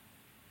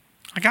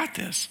 I got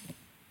this.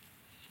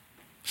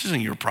 This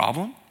isn't your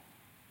problem.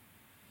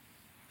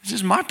 This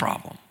is my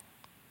problem.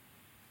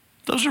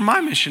 Those are my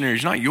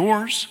missionaries, not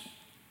yours.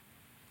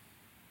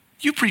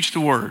 You preach the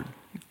word.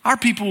 Our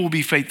people will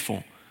be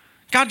faithful.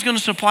 God's going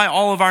to supply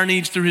all of our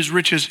needs through his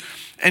riches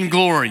and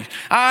glory.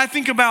 I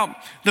think about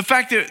the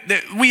fact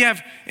that we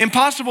have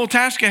impossible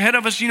tasks ahead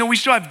of us. We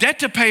still have debt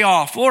to pay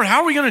off. Lord,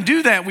 how are we going to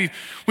do that? We've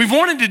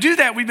wanted to do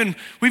that. We've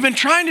been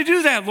trying to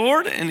do that,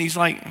 Lord. And he's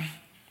like,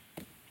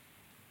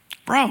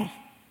 bro.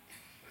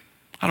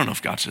 I don't know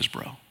if God says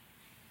bro.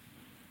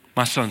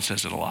 My son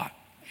says it a lot.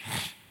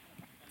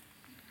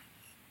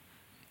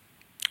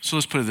 So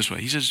let's put it this way.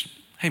 He says,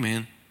 hey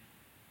man,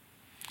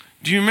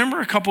 do you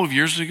remember a couple of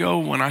years ago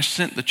when I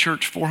sent the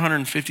church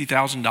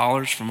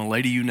 $450,000 from a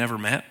lady you never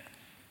met?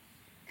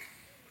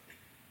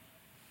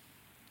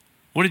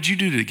 What did you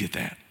do to get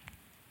that?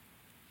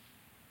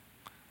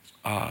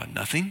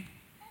 Nothing.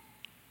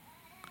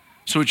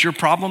 So it's your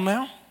problem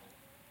now?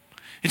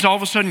 It's all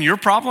of a sudden your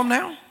problem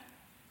now?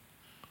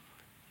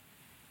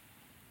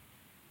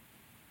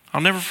 I'll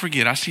never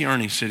forget, I see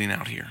Ernie sitting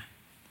out here.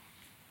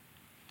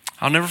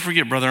 I'll never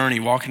forget Brother Ernie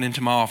walking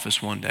into my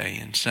office one day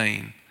and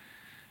saying,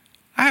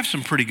 I have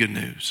some pretty good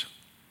news.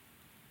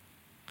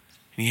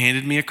 And he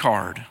handed me a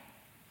card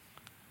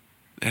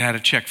that had a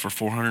check for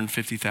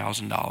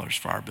 $450,000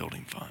 for our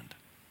building fund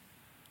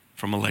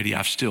from a lady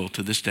I've still,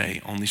 to this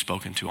day, only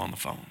spoken to on the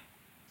phone.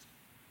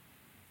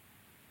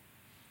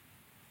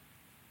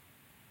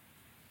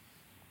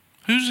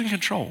 Who's in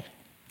control?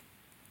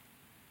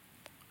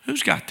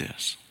 Who's got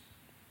this?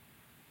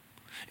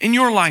 In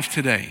your life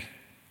today,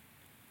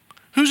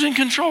 who's in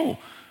control?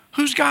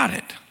 Who's got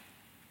it?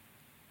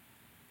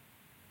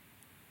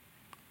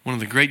 One of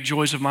the great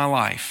joys of my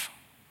life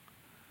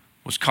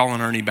was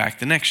calling Ernie back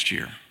the next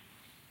year.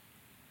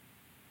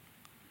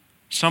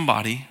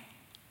 Somebody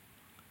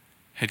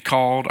had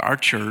called our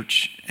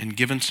church and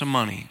given some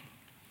money,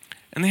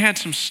 and they had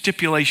some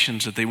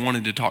stipulations that they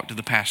wanted to talk to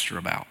the pastor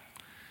about.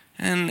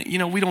 And,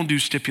 we don't do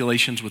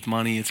stipulations with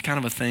money. It's kind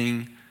of a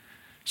thing.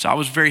 So I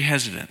was very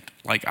hesitant.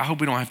 Like, I hope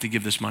we don't have to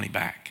give this money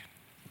back.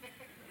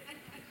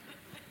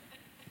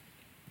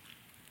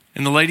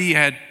 And the lady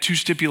had two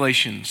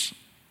stipulations.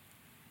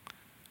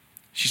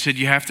 She said,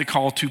 you have to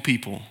call two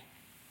people,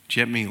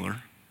 Jet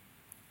Mueller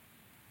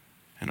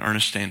and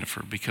Ernest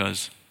Standiford,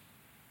 because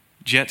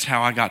Jet's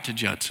how I got to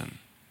Judson.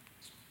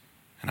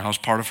 And I was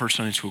part of her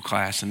Sunday school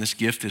class, and this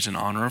gift is in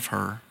honor of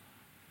her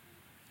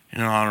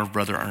and in honor of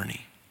Brother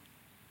Ernie.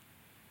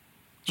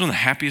 It was one of the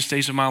happiest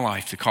days of my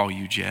life to call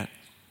you, Jet.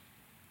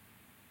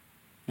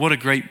 What a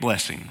great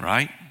blessing,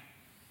 right?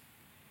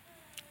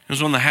 It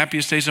was one of the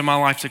happiest days of my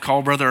life to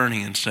call Brother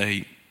Ernie and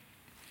say,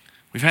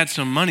 we've had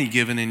some money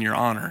given in your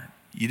honor.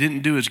 You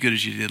didn't do as good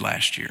as you did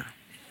last year.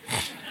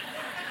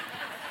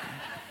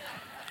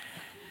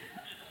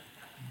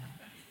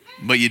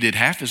 But you did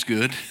half as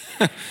good.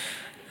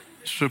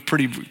 It's a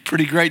pretty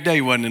great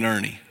day, wasn't it,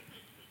 Ernie?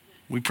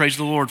 We praised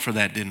the Lord for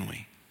that, didn't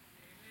we?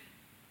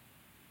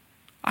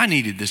 I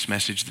needed this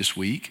message this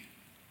week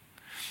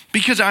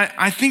because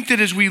I think that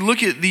as we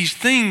look at these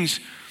things,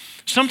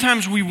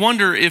 sometimes we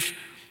wonder if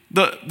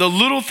the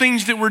little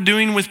things that we're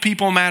doing with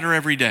people matter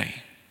every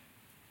day.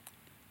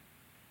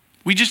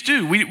 We just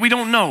do. We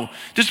don't know.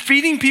 Does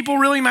feeding people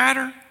really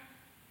matter?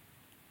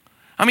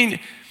 I mean,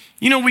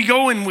 we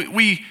go and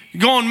we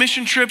go on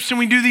mission trips and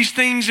we do these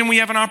things and we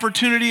have an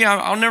opportunity.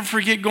 I'll never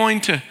forget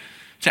going to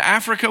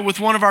Africa with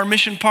one of our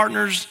mission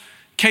partners,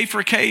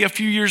 K4K, a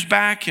few years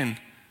back. And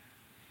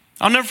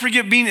I'll never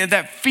forget being at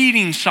that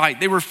feeding site.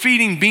 They were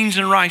feeding beans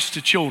and rice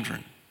to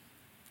children.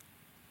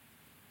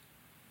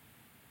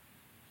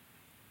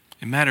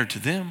 It mattered to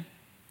them.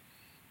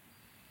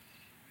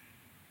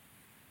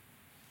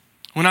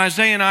 When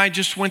Isaiah and I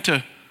just went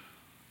to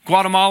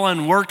Guatemala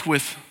and worked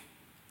with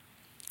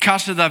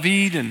Casa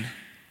David, and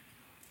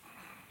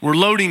we're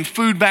loading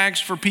food bags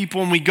for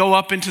people, and we go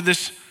up into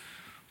this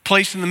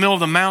place in the middle of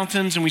the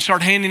mountains and we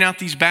start handing out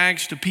these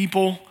bags to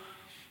people.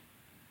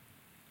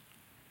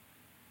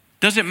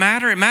 Does it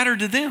matter? It mattered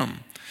to them.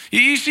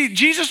 You see,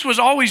 Jesus was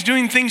always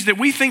doing things that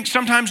we think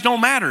sometimes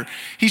don't matter.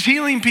 He's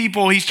healing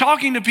people. He's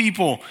talking to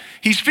people.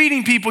 He's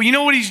feeding people. You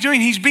know what he's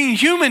doing? He's being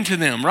human to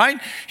them, right?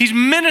 He's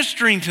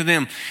ministering to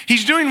them.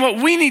 He's doing what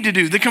we need to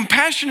do. The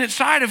compassionate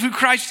side of who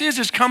Christ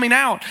is coming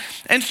out.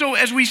 And so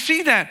as we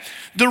see that,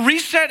 the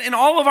reset in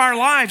all of our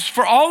lives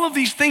for all of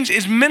these things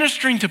is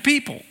ministering to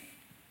people.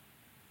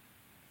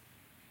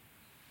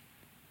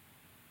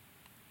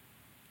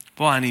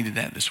 Well, I needed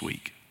that this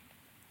week.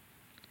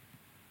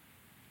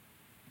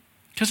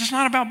 Because it's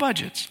not about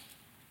budgets.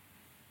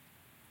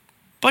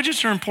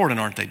 Budgets are important,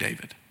 aren't they,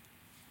 David?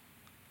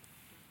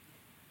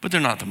 But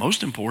they're not the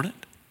most important.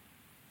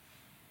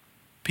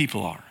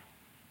 People are.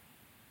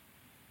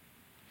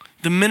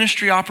 The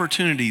ministry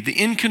opportunity, the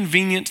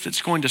inconvenience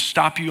that's going to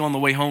stop you on the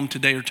way home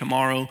today or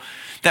tomorrow,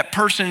 that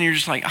person you're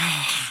just like,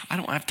 I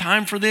don't have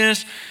time for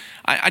this.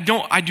 I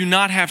do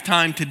not have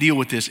time to deal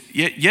with this.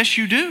 Yes,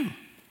 you do.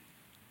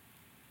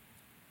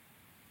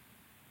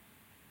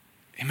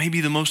 It may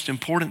be the most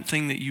important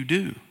thing that you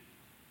do.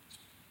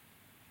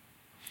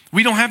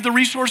 We don't have the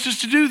resources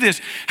to do this.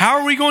 How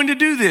are we going to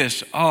do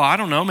this? Oh, I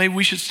don't know. Maybe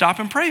we should stop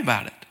and pray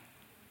about it.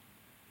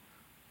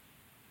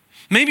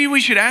 Maybe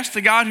we should ask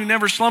the God who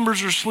never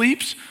slumbers or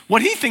sleeps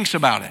what he thinks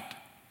about it.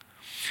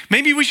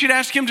 Maybe we should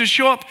ask him to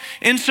show up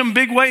in some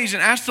big ways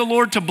and ask the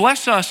Lord to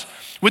bless us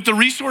with the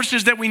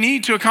resources that we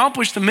need to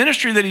accomplish the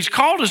ministry that he's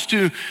called us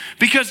to,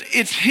 because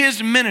it's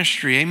his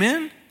ministry.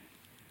 Amen?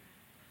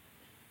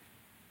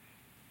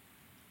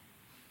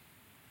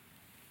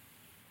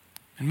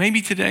 And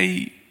maybe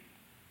today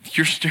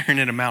you're staring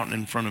at a mountain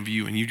in front of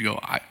you and you go,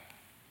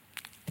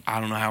 I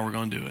don't know how we're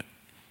going to do it.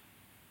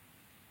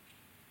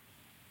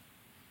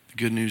 The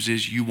good news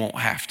is you won't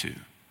have to.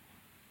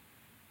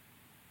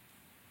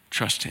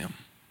 Trust him,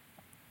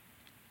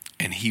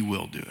 and he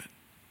will do it.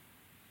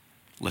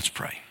 Let's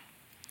pray.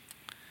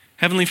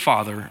 Heavenly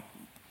Father,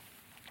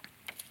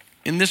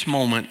 in this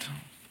moment,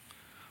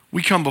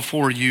 we come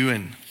before you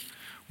and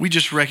we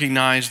just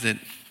recognize that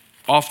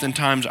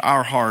oftentimes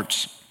our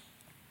hearts,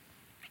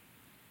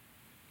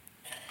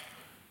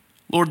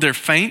 Lord, they're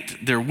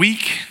faint, they're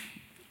weak.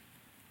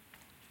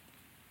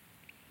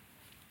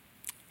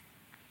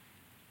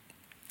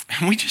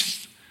 And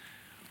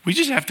We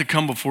just have to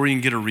come before you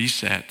and get a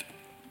reset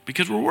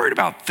because we're worried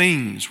about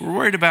things. We're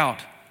worried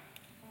about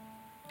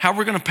how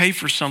we're going to pay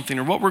for something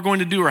or what we're going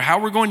to do or how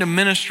we're going to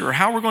minister or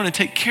how we're going to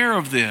take care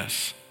of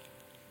this.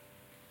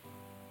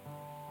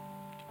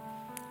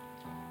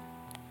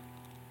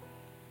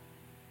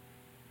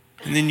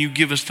 And then you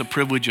give us the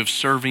privilege of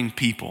serving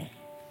people.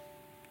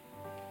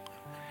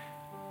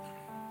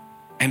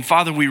 And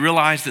Father, we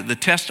realized that the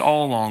test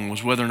all along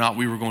was whether or not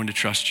we were going to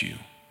trust you.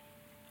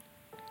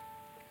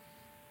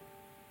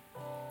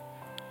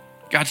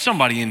 God,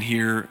 somebody in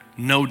here,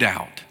 no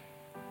doubt,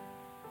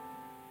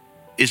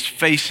 is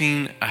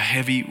facing a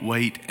heavy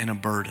weight and a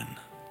burden.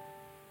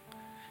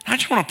 I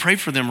just want to pray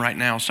for them right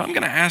now. So I'm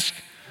going to ask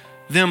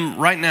them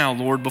right now,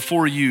 Lord,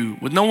 before you,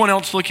 with no one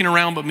else looking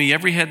around but me,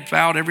 every head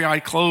bowed, every eye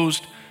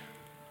closed.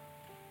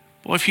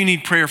 Well, if you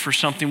need prayer for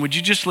something, would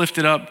you just lift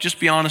it up? Just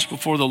be honest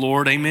before the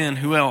Lord. Amen.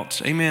 Who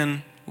else?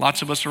 Amen.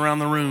 Lots of us around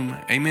the room.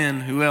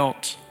 Amen. Who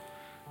else?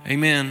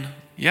 Amen.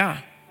 Yeah.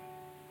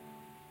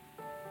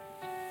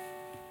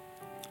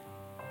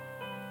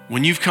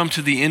 When you've come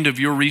to the end of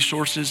your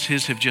resources,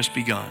 his have just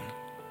begun.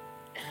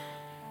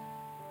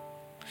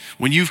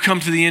 When you've come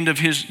to the end of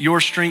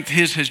your strength,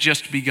 his has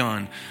just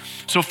begun.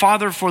 So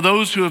Father, for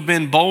those who have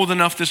been bold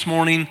enough this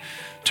morning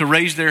to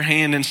raise their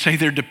hand and say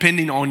they're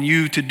depending on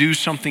you to do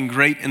something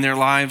great in their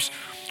lives,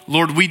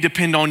 Lord, we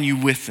depend on you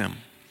with them.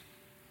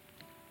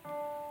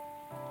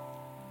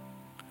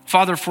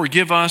 Father,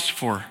 forgive us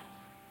for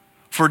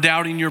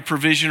doubting your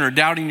provision or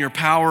doubting your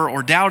power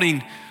or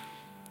doubting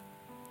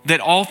that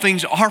all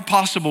things are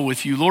possible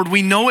with you. Lord,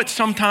 we know it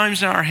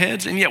sometimes in our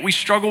heads, and yet we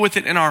struggle with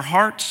it in our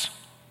hearts.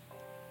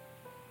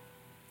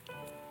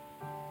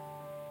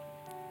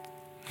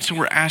 So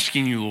we're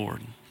asking you,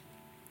 Lord,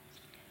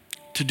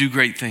 to do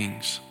great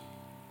things.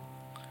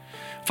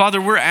 Father,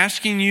 we're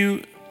asking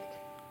you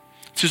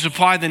to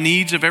supply the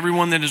needs of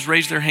everyone that has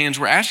raised their hands.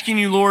 We're asking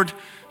you, Lord,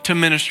 to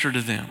minister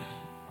to them,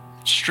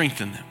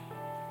 strengthen them.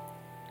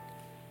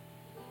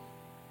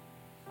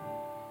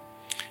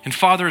 And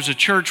Father, as a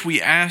church,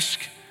 we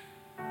ask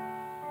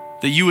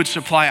that you would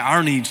supply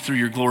our needs through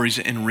your glories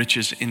and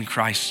riches in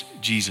Christ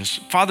Jesus.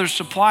 Father,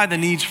 supply the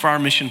needs for our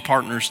mission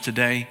partners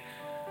today.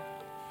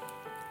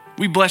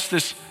 We bless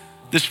this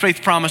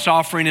Faith Promise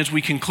offering as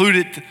we conclude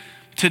it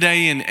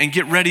today and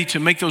get ready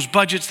to make those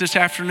budgets this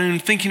afternoon,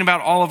 thinking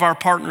about all of our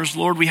partners.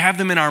 Lord, we have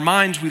them in our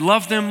minds. We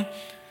love them.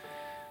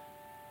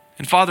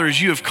 And Father,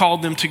 as you have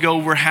called them to go,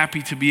 we're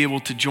happy to be able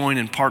to join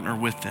and partner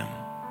with them.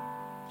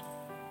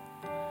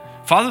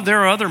 Father, there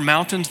are other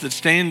mountains that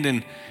stand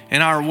in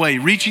our way,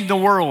 reaching the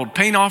world,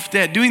 paying off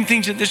debt, doing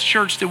things at this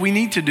church that we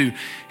need to do.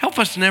 Help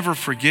us never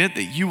forget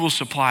that you will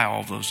supply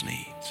all those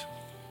needs.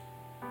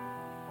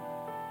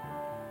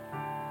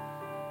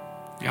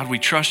 God, we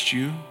trust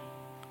you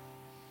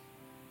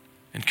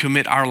and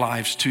commit our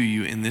lives to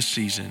you in this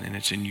season. And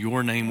it's in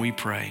your name we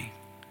pray.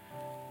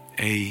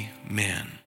 Amen.